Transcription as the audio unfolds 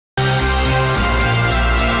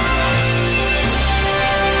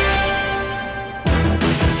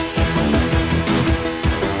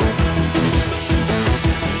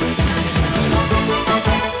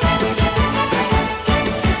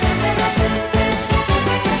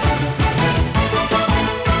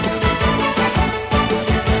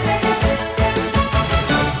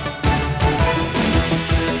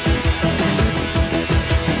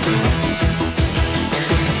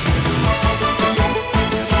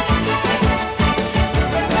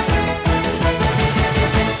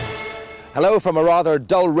Hello from a rather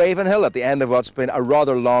dull Ravenhill at the end of what's been a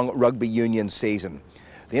rather long rugby union season.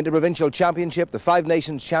 The Interprovincial Championship, the Five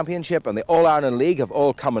Nations Championship and the All-Ireland League have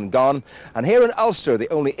all come and gone. And here in Ulster,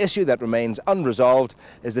 the only issue that remains unresolved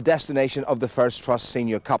is the destination of the First Trust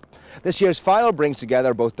Senior Cup. This year's final brings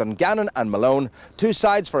together both Dungannon and Malone, two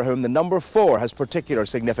sides for whom the number 4 has particular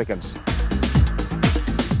significance.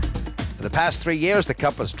 For the past 3 years, the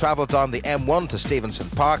Cup has travelled on the M1 to Stevenson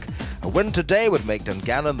Park. A win today would make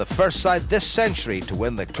Dungannon the first side this century to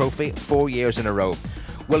win the trophy 4 years in a row.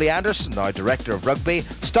 Willie Anderson, now Director of Rugby,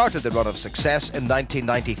 started the run of success in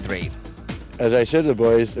 1993. As I said to the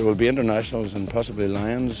boys, there will be internationals and possibly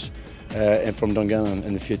Lions from Dungannon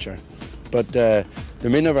in the future. But they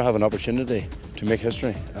may never have an opportunity to make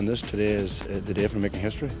history, and this today is the day for making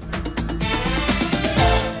history.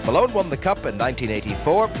 Malone won the Cup in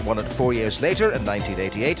 1984, won it 4 years later in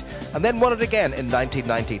 1988, and then won it again in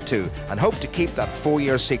 1992, and hoped to keep that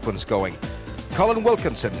 4-year sequence going. Colin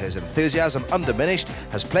Wilkinson, his enthusiasm undiminished,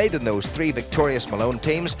 has played in those 3 victorious Malone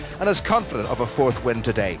teams and is confident of a 4th win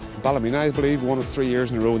today. Ballymena, I believe, won it 3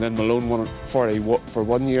 years in a row, and then Malone won it for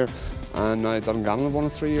 1 year, and now Dungannon won it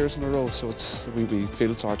 3 years in a row, so we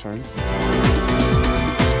feel it's our turn.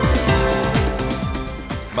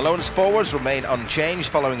 Malone's forwards remain unchanged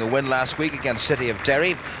following a win last week against City of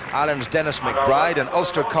Derry. Ireland's Dennis McBride and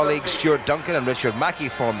Ulster colleagues Stuart Duncan and Richard Mackey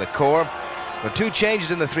form the core. There are 2 changes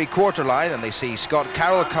in the 3-quarter line, and they see Scott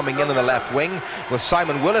Carroll coming in on the left wing with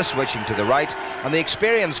Simon Willis switching to the right, and the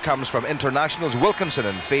experience comes from internationals Wilkinson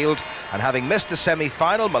in field, and having missed the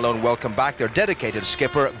semi-final, Malone welcomed back their dedicated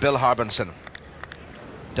skipper Bill Harbinson.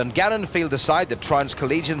 Dungannon field the side that trounced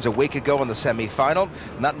Collegians a week ago in the semi-final,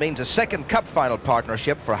 and that means a second cup final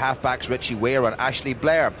partnership for halfbacks Richie Weir and Ashley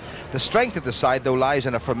Blair. The strength of the side, though, lies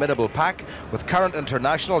in a formidable pack, with current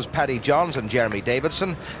internationals Paddy Johns and Jeremy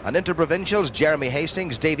Davidson, and interprovincials Jeremy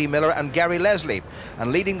Hastings, Davy Miller and Gary Leslie.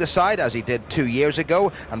 And leading the side, as he did 2 years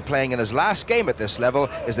ago, and playing in his last game at this level,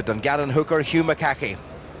 is the Dungannon hooker Hugh McCackey.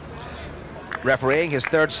 Refereeing his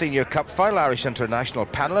 3rd Senior Cup final, Irish international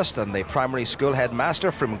panellist and the primary school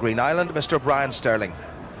headmaster from Green Island, Mr. Brian Sterling.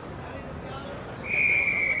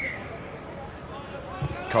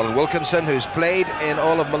 Colin Wilkinson, who's played in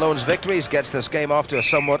all of Malone's victories, gets this game off to a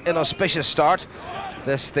somewhat inauspicious start.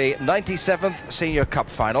 This the 97th Senior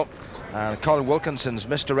Cup final, and Colin Wilkinson's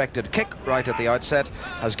misdirected kick right at the outset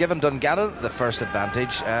has given Dungannon the first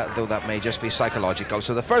advantage, though that may just be psychological.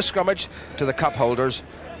 So the first scrummage to the cup holders,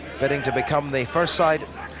 bidding to become the first side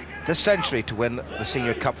this century to win the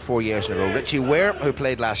Senior Cup 4 years in a row. Richie Weir, who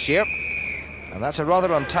played last year, and that's a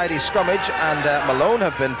rather untidy scrummage, and Malone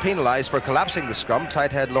have been penalised for collapsing the scrum.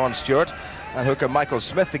 Tight head Lawrence Stewart and hooker Michael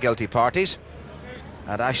Smith the guilty parties,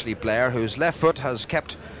 and Ashley Blair, whose left foot has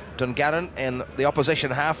kept Dungannon in the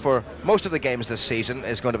opposition half for most of the games this season,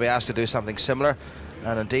 is going to be asked to do something similar,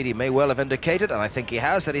 and indeed he may well have indicated, and I think he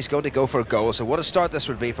has, that he's going to go for a goal. So what a start this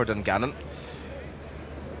would be for Dungannon.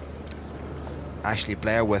 Ashley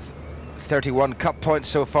Blair with 31 cup points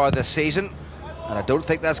so far this season, and I don't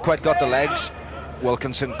think that's quite got the legs.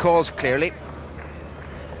 Wilkinson calls clearly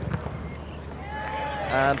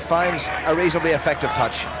and finds a reasonably effective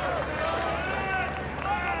touch.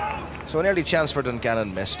 So an early chance for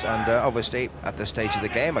Dungannon missed, and obviously at this stage of the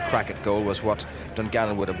game a crack at goal was what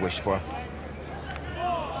Dungannon would have wished for.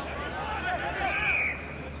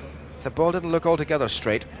 The ball didn't look altogether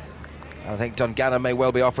straight. I think Dungannon may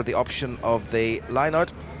well be offered the option of the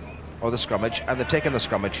line-out or the scrummage, and they've taken the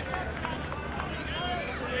scrummage.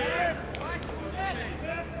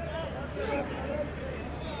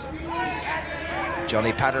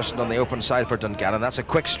 Johnny Patterson on the open side for Dungannon. That's a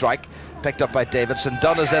quick strike, picked up by Davidson.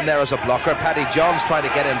 Dunn is in there as a blocker. Paddy Johns trying to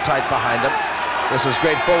get in tight behind him. This is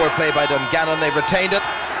great forward play by Dungannon. They've retained it,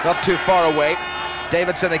 not too far away.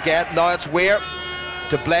 Davidson again. Now it's Weir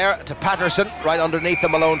to Blair, to Patterson, right underneath the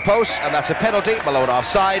Malone post, and that's a penalty. Malone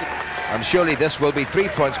offside, and surely this will be 3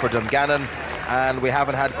 points for Dungannon, and we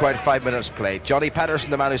haven't had quite 5 minutes played. Johnny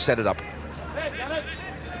Patterson, the man who set it up.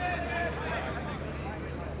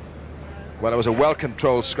 Well, it was a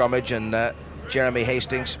well-controlled scrummage, and Jeremy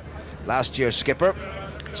Hastings, last year's skipper,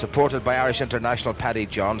 supported by Irish international Paddy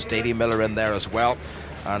Johns, Davy Miller in there as well,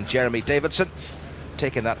 and Jeremy Davidson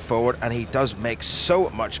taking that forward, and he does make so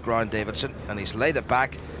much ground, Davidson, and he's laid it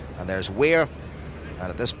back, and there's Weir, and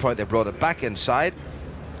at this point they brought it back inside.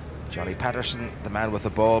 Johnny Patterson, the man with the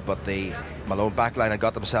ball, but the Malone backline had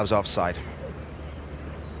got themselves offside.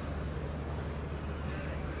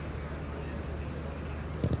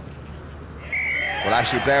 Well,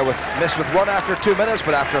 Ashley Blair missed with 1 after 2 minutes,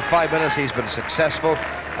 but after 5 minutes he's been successful,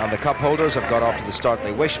 and the cup holders have got off to the start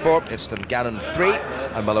they wished for. It's Dungannon 3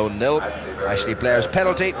 and Malone 0. Ashley Blair's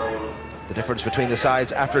penalty the difference between the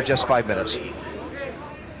sides after just 5 minutes.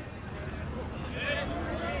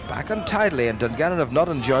 Back untidily, and Dungannon have not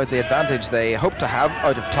enjoyed the advantage they hope to have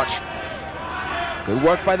out of touch. Good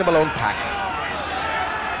work by the Malone pack.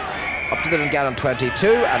 Up to the Dungannon 22,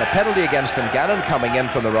 and a penalty against Dungannon coming in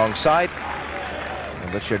from the wrong side.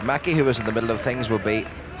 And Richard Mackey, who is in the middle of things, will be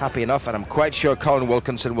happy enough, and I'm quite sure Colin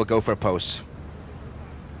Wilkinson will go for posts.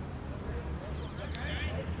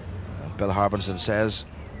 And Bill Harbinson says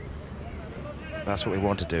that's what we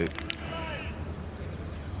want to do.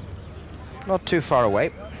 Not too far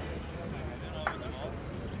away.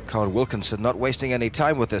 Colin Wilkinson not wasting any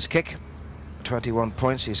time with this kick. 21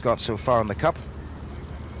 points he's got so far in the cup.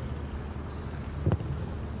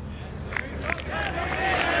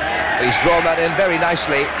 He's drawn that in very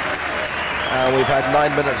nicely. We've had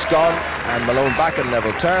 9 minutes gone, and Malone back in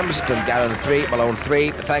level terms. Dungannon 3, Malone 3,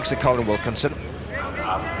 thanks to Colin Wilkinson.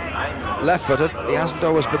 Left-footed, he hasn't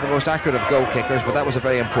always been the most accurate of goal kickers, but that was a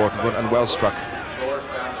very important one and well struck.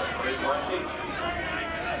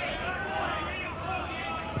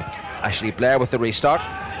 Ashley Blair with the restart.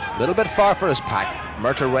 A little bit far for his pack.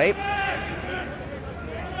 Murta Ray.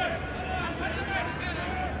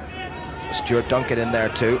 Stuart Duncan in there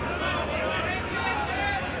too.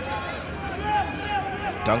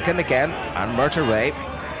 Duncan again, and Murta Ray.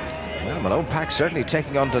 Well, Malone pack certainly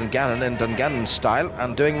taking on Dungannon in Dungannon style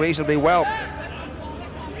and doing reasonably well.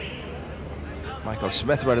 Michael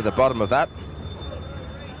Smith right at the bottom of that.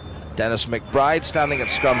 Dennis McBride standing at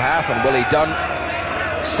scrum half, and Willie Dunn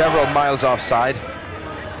several miles offside.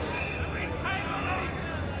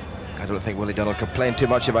 I don't think Willie Dunn will complain too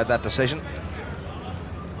much about that decision.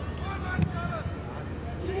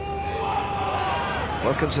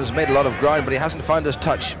 Wilkinson's made a lot of ground, but he hasn't found his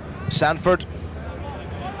touch. Sanford,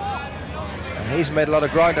 and he's made a lot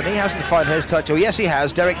of ground, and he hasn't found his touch. Oh yes, he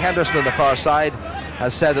has. Derek Henderson on the far side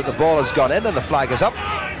has said that the ball has gone in and the flag is up.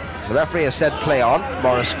 The referee has said play on.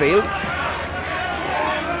 Morris Field.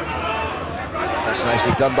 That's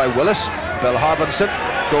nicely done by Willis. Bill Harbinson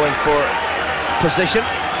going for position.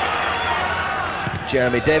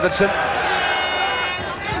 Jeremy Davidson.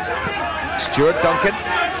 Stuart Duncan.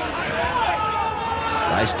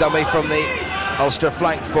 Nice dummy from the Ulster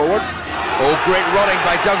flank forward. Oh, great running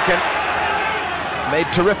by Duncan.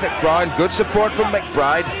 Made terrific ground. Good support from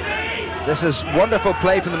McBride. This is wonderful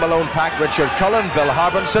play from the Malone pack. Richard Cullen, Bill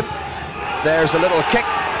Harbinson. There's a little kick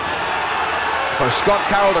for Scott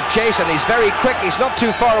Carroll to chase, and he's very quick. He's not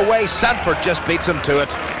too far away. Sanford just beats him to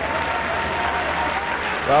it.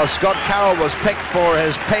 Well, Scott Carroll was picked for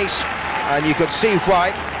his pace, and you could see why.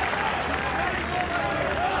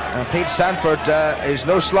 And Pete Sanford is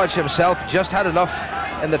no sludge himself, just had enough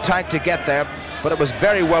in the tank to get there, but it was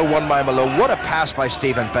very well won by Malone. What a pass by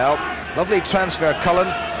Stephen Bell. Lovely transfer, Cullen,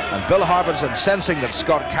 and Bill Harbinson, sensing that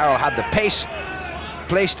Scott Carroll had the pace,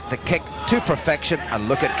 placed the kick to perfection, and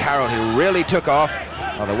look at Carroll, who really took off.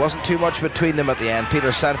 Well, there wasn't too much between them at the end.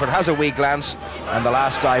 Peter Sanford has a wee glance, and the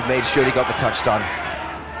last dive made sure he got the touchdown.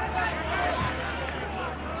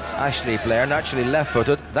 Ashley Blair, naturally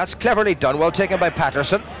left-footed. That's cleverly done, well taken by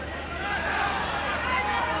Patterson.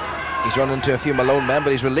 He's run into a few Malone men,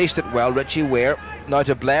 but he's released it well. Richie Ware now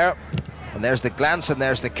to Blair, and there's the glance and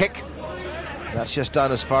there's the kick. That's just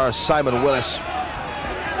down as far as Simon Willis.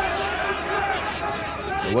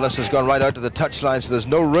 Willis has gone right out to the touchline, so there's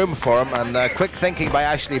no room for him, and quick thinking by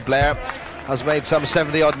Ashley Blair has made some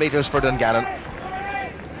 70-odd metres for Dungannon.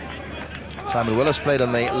 Simon Willis played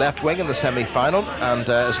on the left wing in the semi-final and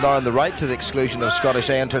is now on the right, to the exclusion of Scottish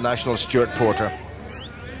A international Stuart Porter.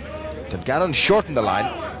 Dungannon shortened the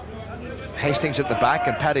line. Hastings at the back,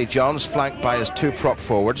 and Paddy Johns flanked by his two prop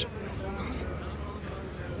forwards.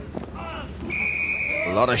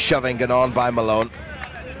 A lot of shoving going on by Malone,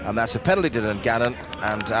 and that's a penalty to Dungannon,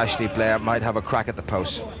 and Ashley Blair might have a crack at the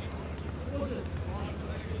post.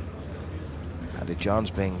 Paddy Johns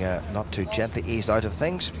being not too gently eased out of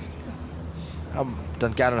things.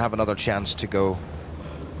 Dungannon have another chance to go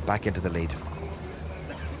back into the lead.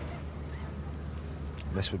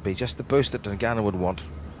 This would be just the boost that Dungannon would want.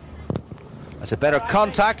 That's a better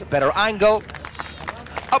contact, better angle.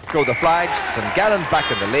 Up go the flags. Dungannon back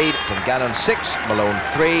in the lead. Dungannon 6, Malone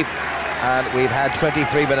 3, and we've had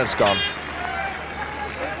 23 minutes gone.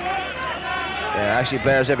 Yeah, Ashley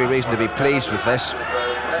Blair's every reason to be pleased with this.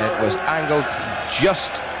 It was angled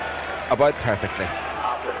just about perfectly.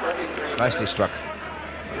 Nicely struck.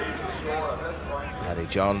 Paddy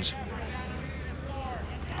Johns.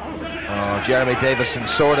 Oh, Jeremy Davidson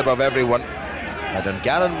soared above everyone. Now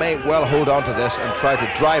Dungannon may well hold on to this and try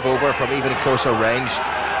to drive over from even closer range.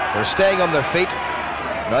 They're staying on their feet.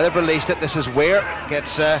 Now they've released it. This is Ware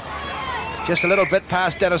gets just a little bit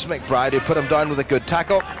past Dennis McBride, who put him down with a good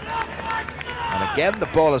tackle. And again the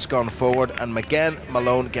ball has gone forward, and again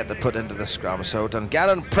Malone get the put into the scrum. So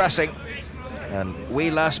Dungannon pressing, and wee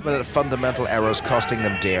last minute fundamental errors costing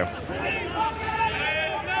them dear.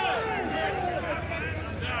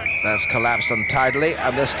 That's collapsed untidily,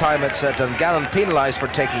 and this time it's Dungannon penalised for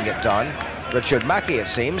taking it down. Richard Mackey, it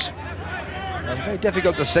seems. And a very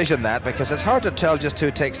difficult decision that, because it's hard to tell just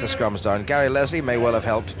who takes the scrums down. Gary Leslie may well have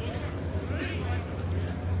helped.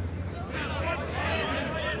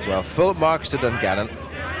 Well, full marks to Dungannon,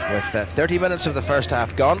 with 30 minutes of the first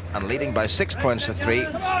half gone and leading by 6 points to 3.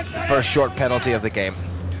 The first short penalty of the game.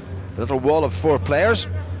 The little wall of 4 players.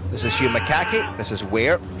 This is Hugh McCackey, this is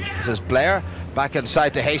Weir, this is Blair. Back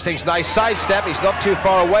inside to Hastings, nice sidestep, he's not too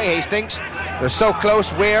far away, Hastings. They're so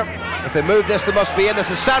close, Weir. If they move this, they must be in. This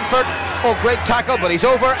is Sanford. Oh, great tackle, but he's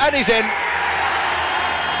over and he's in.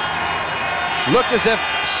 Looked as if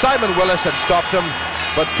Simon Willis had stopped him,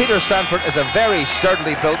 but Peter Sanford is a very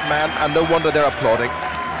sturdily built man, and no wonder they're applauding.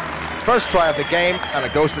 First try of the game, and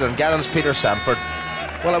it goes to Dungannon's Peter Sanford.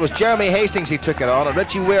 Well, it was Jeremy Hastings he took it on, and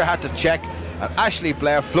Richie Weir had to check, and Ashley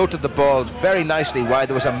Blair floated the ball very nicely wide.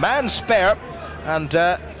 There was a man spare, and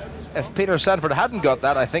if Peter Sanford hadn't got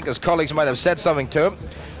that, I think his colleagues might have said something to him,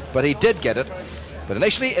 but he did get it. But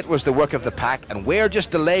initially it was the work of the pack, and Weir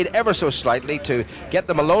just delayed ever so slightly to get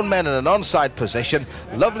the Malone men in an onside position.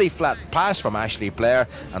 Lovely flat pass from Ashley Blair,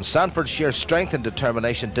 and Sanford's sheer strength and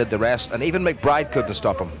determination did the rest, and even McBride couldn't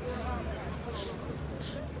stop him.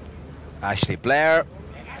 Ashley Blair,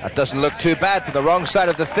 that doesn't look too bad for the wrong side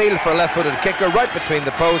of the field for a left-footed kicker right between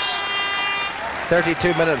the posts.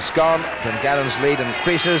 32 minutes gone, Dungannon's lead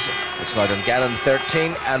increases. It's now Dungannon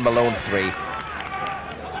 13 and Malone 3.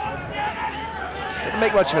 Didn't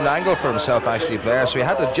make much of an angle for himself, Ashley Blair, so he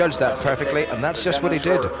had to judge that perfectly, and that's just what he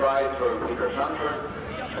did.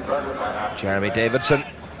 Jeremy Davidson,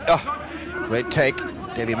 oh, great take.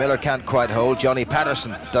 Davy Miller can't quite hold. Johnny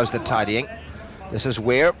Patterson does the tidying. This is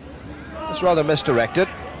Weir. It's rather misdirected.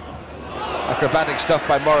 Acrobatic stuff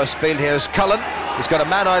by Morris Field. Here's Cullen. He's got a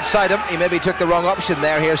man outside him. He maybe took the wrong option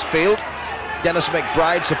there. Here's Field. Dennis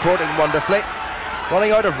McBride supporting wonderfully.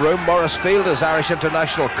 Running out of room, Morris Field, his Irish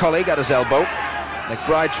international colleague, at his elbow.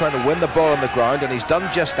 McBride trying to win the ball on the ground, and he's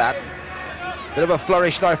done just that. Bit of a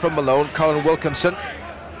flourish now from Malone. Colin Wilkinson,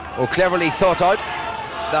 oh, cleverly thought out.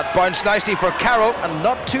 That bounced nicely for Carroll, and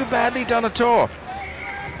not too badly done at all.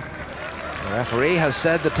 The referee has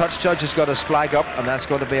said the touch judge has got his flag up, and that's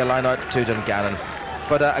going to be a line out to Dungannon.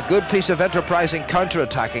 But a good piece of enterprising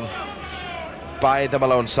counter-attacking by the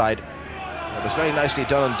Malone side. It was very nicely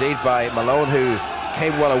done indeed by Malone, who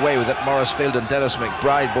came well away with it. Morris Field and Dennis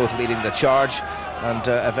McBride both leading the charge, and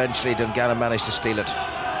eventually Dungannon managed to steal it.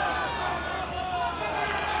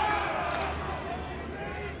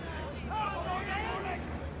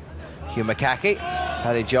 Hugh McCackey,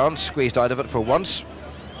 Paddy John squeezed out of it for once.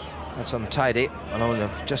 That's untidy. Malone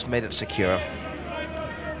have just made it secure.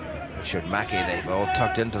 Richard Mackey, they've all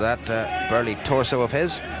tucked into that burly torso of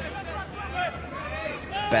his.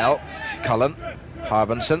 Bell, Cullen,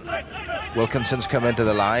 Harbinson. Wilkinson's come into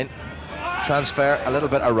the line. Transfer a little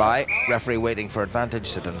bit awry. Referee waiting for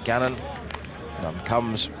advantage to Dungannon. None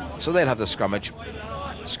comes, so they'll have the scrummage.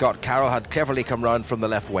 Scott Carroll had cleverly come round from the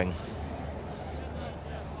left wing.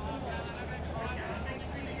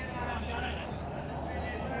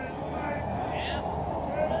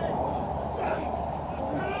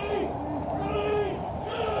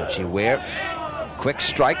 Richie Weir, quick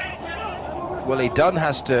strike. Willie Dunn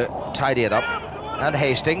has to tidy it up, and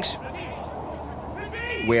Hastings.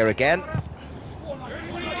 Weir again.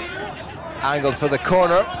 Angled for the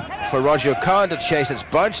corner for Roger Cowan to chase. It's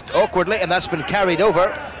bounced awkwardly, and that's been carried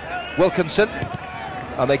over. Wilkinson,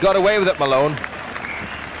 and they got away with it, Malone.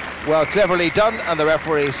 Well, cleverly done, and the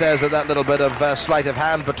referee says that little bit of sleight of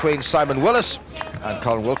hand between Simon Willis and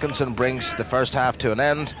Colin Wilkinson brings the first half to an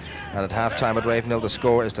end. And at half-time at Ravenhill, the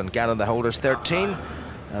score is Dungannon the holders 13,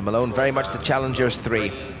 and Malone very much the challengers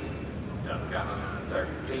 3.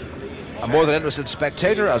 A more than interested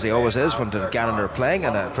spectator, as he always is when Dungannon are playing,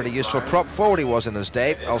 and a pretty useful prop forward he was in his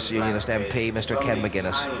day, Ulster Unionist MP Mr. Ken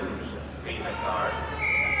McGuinness.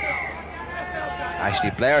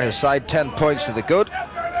 Ashley Blair, his side 10 points to the good,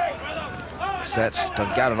 sets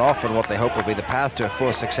Dungannon off on what they hope will be the path to a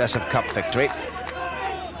fourth successive cup victory.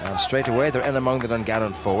 And straight away they're in among the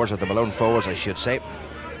Dungannon forwards, or the Malone forwards I should say.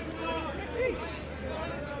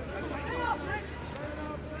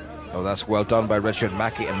 Oh, that's well done by Richard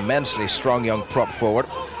Mackey, immensely strong young prop forward.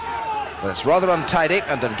 But it's rather untidy,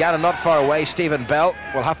 and Dungannon not far away. Stephen Bell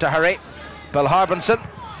will have to hurry. Bill Harbinson.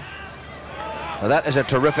 Well, that is a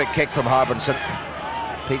terrific kick from Harbinson.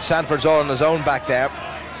 Pete Sanford's all on his own back there.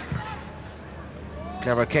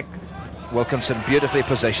 Clever kick. Wilkinson beautifully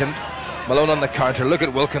positioned. Malone on the counter. Look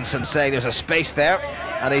at Wilkinson saying there's a space there,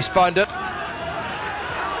 and he's found it.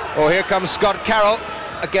 Oh, here comes Scott Carroll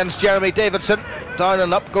against Jeremy Davidson. Down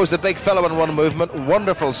and up goes the big fellow in one movement.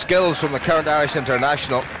 Wonderful skills from the current Irish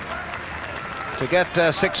international to get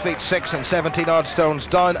 6'6" and 17 odd stones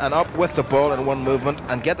down and up with the ball in one movement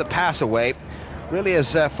and get the pass away. Really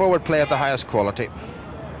is forward play of the highest quality.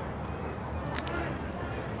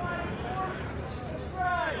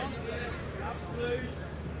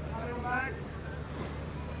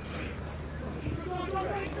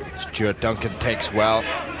 Stuart Duncan takes well.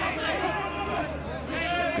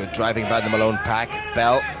 Good driving by the Malone pack.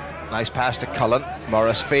 Bell, nice pass to Cullen.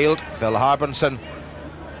 Morris Field, Bill Harbinson.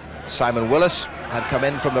 Simon Willis had come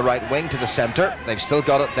in from the right wing to the centre. They've still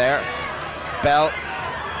got it there. Bell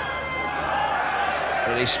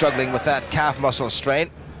really struggling with that calf muscle strain,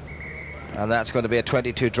 and that's going to be a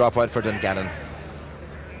 22 dropout for Dungannon.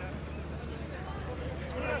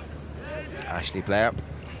 Ashley Blair,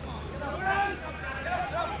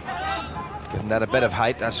 giving that a bit of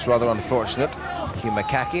height. That's rather unfortunate. Hugh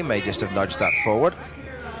McCackey may just have nudged that forward.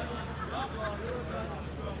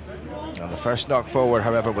 And the first knock forward,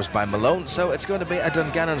 however, was by Malone, so it's going to be a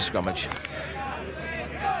Dungannon scrummage.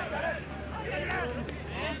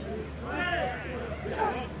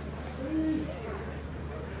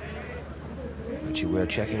 Richie Weir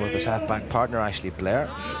checking with his half-back partner, Ashley Blair.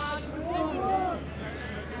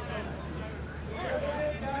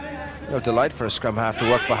 No delight for a scrum half to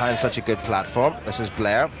work behind such a good platform. This is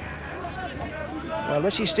Blair. Well,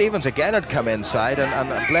 Richie Stevens again had come inside,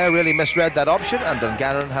 and Blair really misread that option, and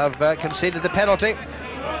Dungannon have conceded the penalty.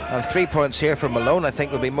 And 3 points here for Malone, I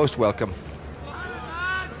think, would be most welcome.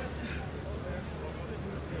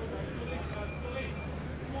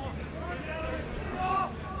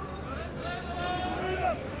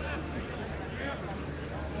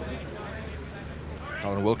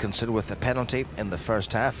 Colin Wilkinson with the penalty in the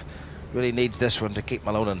first half. Really needs this one to keep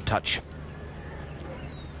Malone in touch.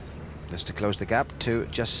 This to close the gap to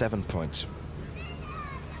just 7 points.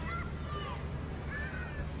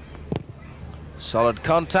 Solid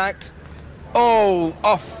contact. Oh,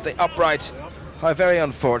 off the upright. How very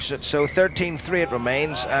unfortunate. So 13-3 it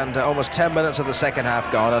remains, and almost 10 minutes of the second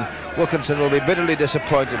half gone, and Wilkinson will be bitterly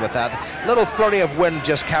disappointed with that. Little flurry of wind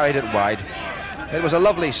just carried it wide. It was a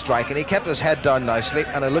lovely strike, and he kept his head down nicely,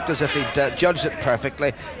 and it looked as if he'd judged it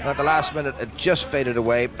perfectly, and at the last minute it just faded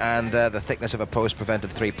away, and the thickness of a post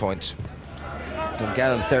prevented 3 points.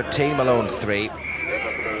 Dungannon 13, Malone 3,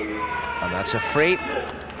 and that's a free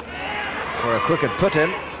for a crooked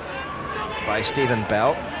put-in by Stephen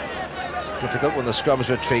Bell. Difficult when the scrum's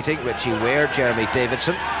retreating. Richie Weir, Jeremy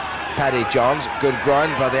Davidson, Paddy Johns. Good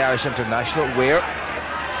ground by the Irish international. Weir,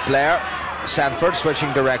 Blair, Sanford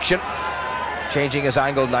switching direction, changing his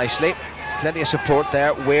angle nicely. Plenty of support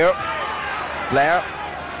there. Weir, Blair,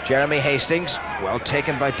 Jeremy Hastings, well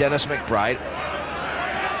taken by Dennis McBride.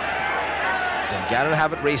 Dungannon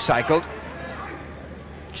have it recycled.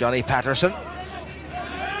 Johnny Patterson.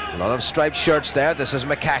 A lot of striped shirts there. This is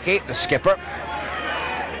McCackey, the skipper.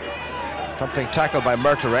 Thumping tackle by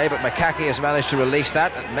Murteray, but McCackey has managed to release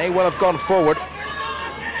that. It may well have gone forward.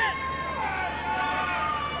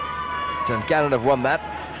 Dungannon have won that.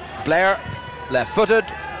 Blair, left-footed.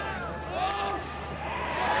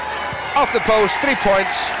 Off the post, 3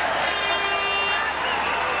 points.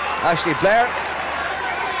 Ashley Blair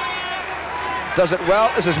does it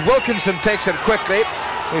well. This is Wilkinson takes it quickly.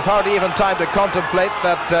 We've hardly even time to contemplate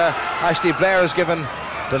that Ashley Blair has given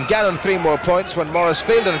Dungannon 3 more points when Morris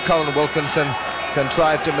Field and Colin Wilkinson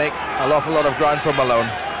contrived to make an awful lot of ground for Malone.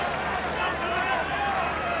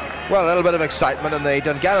 Well, a little bit of excitement, and the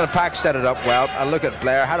Dungannon pack set it up well. And look at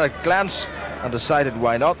Blair, had a glance and decided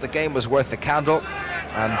why not. The game was worth the candle,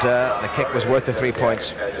 and the kick was worth the 3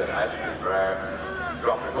 points.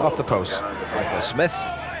 Off the post, Michael Smith.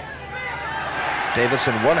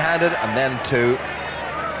 Davidson one-handed, and then two.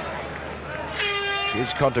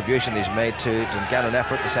 Huge contribution he's made to Dungannon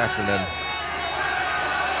effort this afternoon.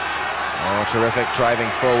 Oh, terrific driving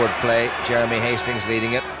forward play. Jeremy Hastings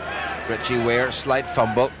leading it. Richie Weir, slight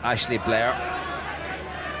fumble. Ashley Blair.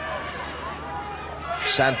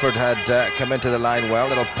 Sanford had come into the line well.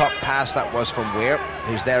 Little pop pass that was from Weir,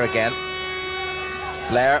 who's there again.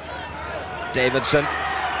 Blair, Davidson,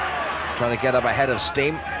 trying to get up ahead of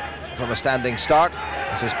steam from a standing start.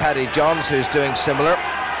 This is Paddy Johns, who's doing similar.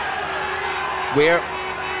 Weir,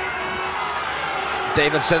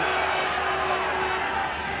 Davidson,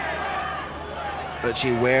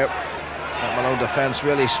 Richie Weir. That Malone defence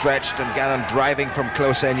really stretched, and Gannon driving from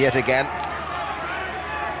close in yet again.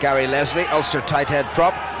 Gary Leslie, Ulster tight head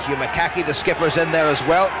prop. Hugh McCackey, the skipper's in there as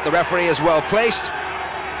well. The referee is well placed.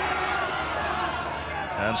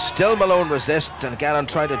 And still Malone resists. Dungannon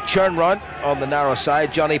trying to churn round on the narrow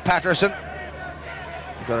side. Johnny Patterson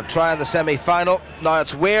going to try in the semi-final. Now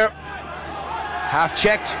it's Weir, half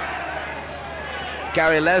checked.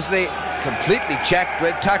 Gary Leslie completely checked.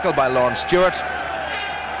 Great tackle by Lawrence Stewart.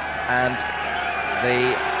 And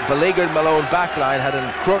the beleaguered Malone backline had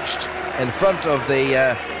encroached in front of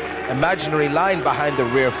the imaginary line behind the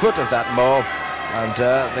rear foot of that maul. And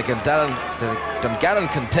the Dungannon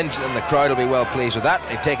contingent in the crowd will be well pleased with that.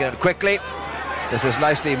 They've taken it quickly. This is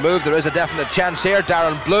nicely moved. There is a definite chance here.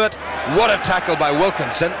 Darren Blewett. What a tackle by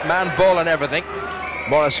Wilkinson. Man, ball and everything.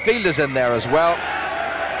 Morris Field is in there as well.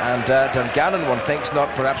 And Dungannon, one thinks,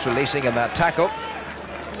 not perhaps releasing in that tackle.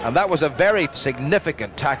 And that was a very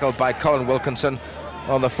significant tackle by Colin Wilkinson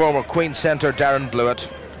on the former Queen's centre, Darren Blewett.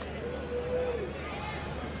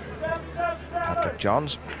 Patrick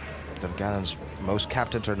Johns, Dungannon's most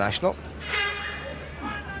capped international.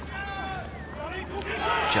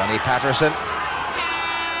 Johnny Patterson.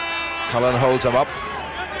 Cullen holds him up.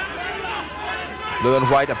 Blue and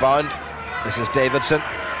white abound. This is Davidson.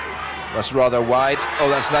 That's rather wide. Oh,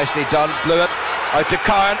 that's nicely done. Blewett out to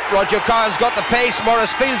Cowan. Roger Cowan's got the pace.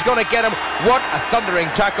 Morris Field's going to get him. What a thundering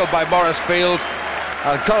tackle by Morris Field.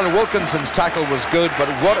 And Colin Wilkinson's tackle was good, but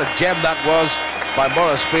what a gem that was by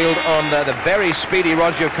Morris Field on the very speedy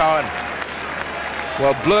Roger Cowan.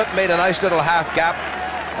 Well, Blewett made a nice little half gap,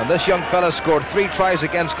 and this young fella scored 3 tries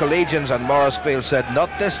against collegians, and Morris Field said, not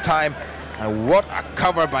this time. And what a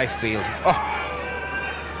cover by Field. Oh,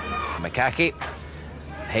 McCackey,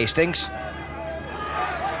 Hastings.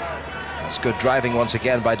 That's good driving once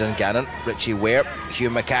again by Dungannon. Richie Weir, Hugh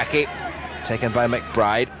McCackey, taken by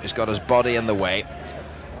McBride, who's got his body in the way.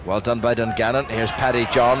 Well done by Dungannon. Here's Paddy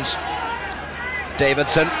Johns.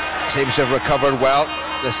 Davidson seems to have recovered well.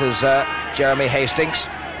 This is Jeremy Hastings.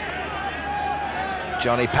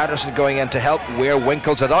 Johnny Patterson going in to help. Weir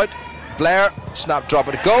winkles it out. Blair, snap drop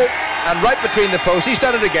at goal, and right between the posts, he's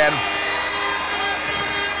done it again.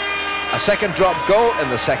 A second drop goal in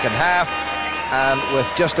the second half, and with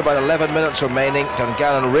just about 11 minutes remaining,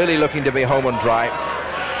 Dungannon really looking to be home and dry.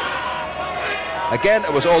 Again,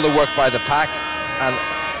 it was all the work by the pack, and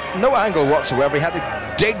no angle whatsoever. He had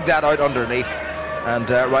to dig that out underneath, and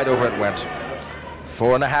right over it went.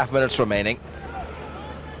 4.5 minutes remaining.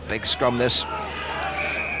 Big scrum this.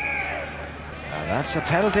 And that's a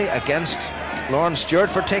penalty against Lawrence Stewart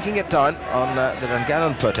for taking it down on the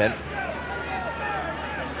Dungannon put in.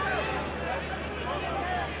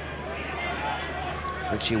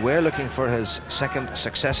 Richie Weir looking for his second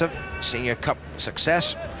successive Senior Cup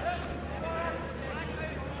success.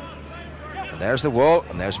 And there's the wall,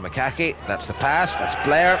 and there's McCackey. That's the pass, that's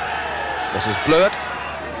Blair. This is Blewett.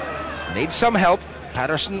 Needs some help.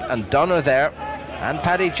 Patterson and Dunn are there, and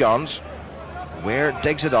Paddy Johns. Weir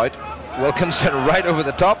digs it out. Wilkinson right over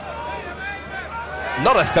the top.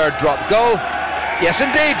 Not a third drop goal. Yes,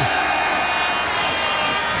 indeed.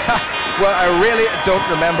 Well, I really don't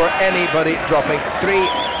remember anybody dropping 3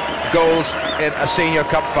 goals in a Senior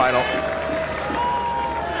Cup final.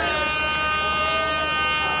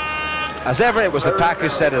 As ever, it was the pack who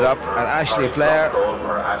set it up, and Ashley Blair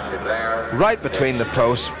right between the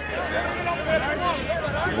posts.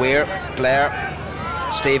 Weir, Blair,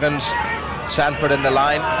 Stevens, Sanford in the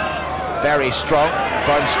line, very strong,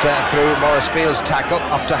 bounced through Morris Field's tackle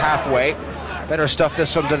up to halfway. Better stuff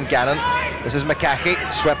this from Dungannon. This is McCackey,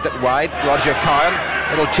 swept it wide. Roger Cowan,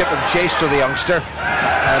 little chip and chase to the youngster,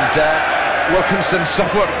 and Wilkinson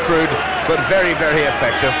somewhat crude, but very, very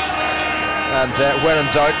effective. And when in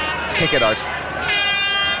doubt, kick it out.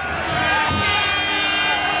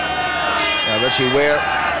 Now Richie Weir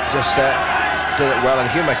just did it well, and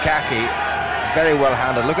Hugh McCackey very well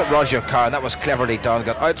handled. Look at Roger Cowan, that was cleverly done.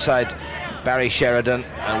 Got outside Barry Sheridan,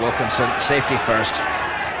 and Wilkinson safety first.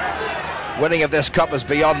 Winning of this cup is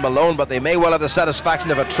beyond Malone, but they may well have the satisfaction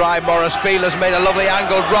of a try. Morris Field has made a lovely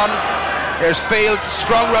angled run. Here's Field,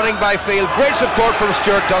 strong running by Field, great support from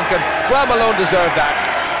Stuart Duncan. Well, Malone deserved that.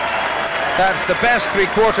 That's the best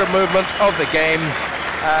three-quarter movement of the game,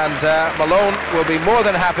 and Malone will be more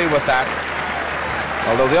than happy with that.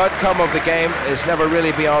 Although the outcome of the game is never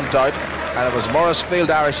really beyond doubt, and it was Morris Field,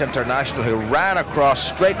 Irish international, who ran across,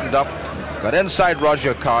 straightened up, got inside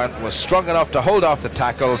Roger Cowan, was strong enough to hold off the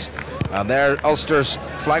tackles, and there Ulster's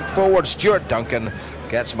flank forward Stuart Duncan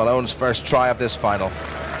gets Malone's first try of this final.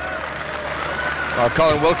 Well,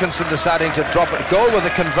 Colin Wilkinson deciding to drop it goal with a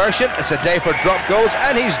conversion. It's a day for drop goals,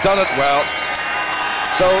 and he's done it well.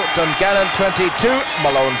 So Dungannon 22,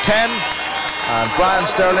 Malone 10, And Brian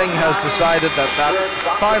Sterling has decided that that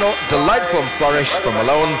final delightful flourish from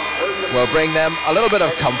Malone will bring them a little bit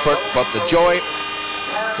of comfort, but the joy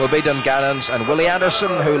will be Dungannon's, and Willie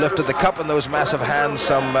Anderson, who lifted the cup in those massive hands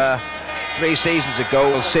some 3 seasons ago,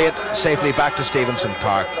 will see it safely back to Stevenson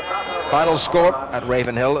Park. Final score at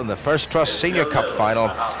Ravenhill in the First Trust Senior Cup final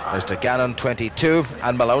is Dungannon 22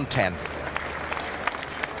 and Malone 10.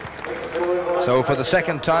 So for the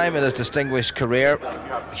second time in his distinguished career,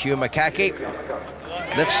 Hugh McCackey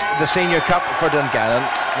lifts the Senior Cup for Dungannon.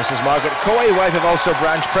 Mrs. Margaret Coey, wife of Ulster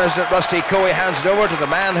Branch President Rusty Coey, hands it over to the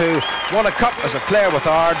man who won a cup as a Clare with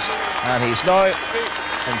Ards, and he's now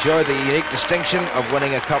enjoyed the unique distinction of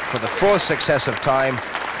winning a cup for the 4th successive time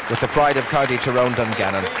with the pride of County Tyrone,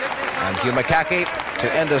 Dungannon. And Hugh McCackey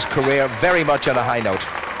to end his career very much on a high note.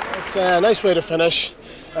 It's a nice way to finish,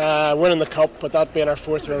 winning the cup, but that being our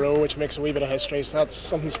 4th in a row, which makes a wee bit of history, so that's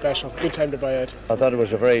something special. Good time to buy out. I thought it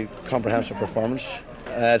was a very comprehensive performance.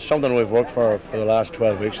 It's something we've worked for the last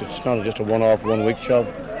 12 weeks. It's not just a one-off, one-week job,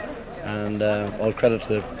 and all credit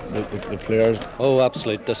to the players. Oh,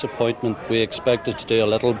 absolute disappointment. We expected to do a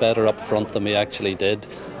little better up front than we actually did,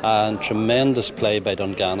 and tremendous play by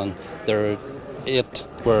Dungannon. Their 8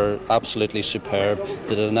 were absolutely superb.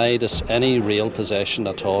 They denied us any real possession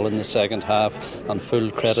at all in the second half, and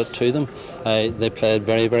full credit to them. They played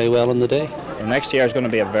very, very well on the day. Next year is going to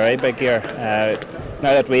be a very big year.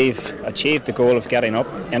 Now that we've achieved the goal of getting up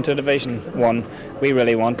into Division 1, we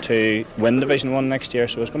really want to win Division 1 next year,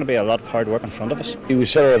 so it's going to be a lot of hard work in front of us. We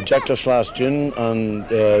set our objectives last June, and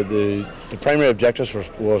the primary objectives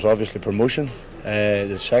was obviously promotion.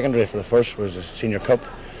 The secondary for the first was the Senior Cup,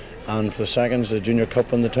 and for the seconds the Junior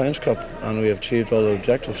Cup and the Towns Cup, and we have achieved all the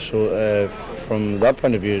objectives. So from that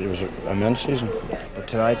point of view, it was an immense season. But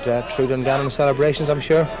tonight, true Dungannon celebrations, I'm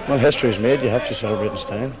sure. Well, history is made. You have to celebrate in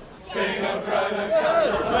style.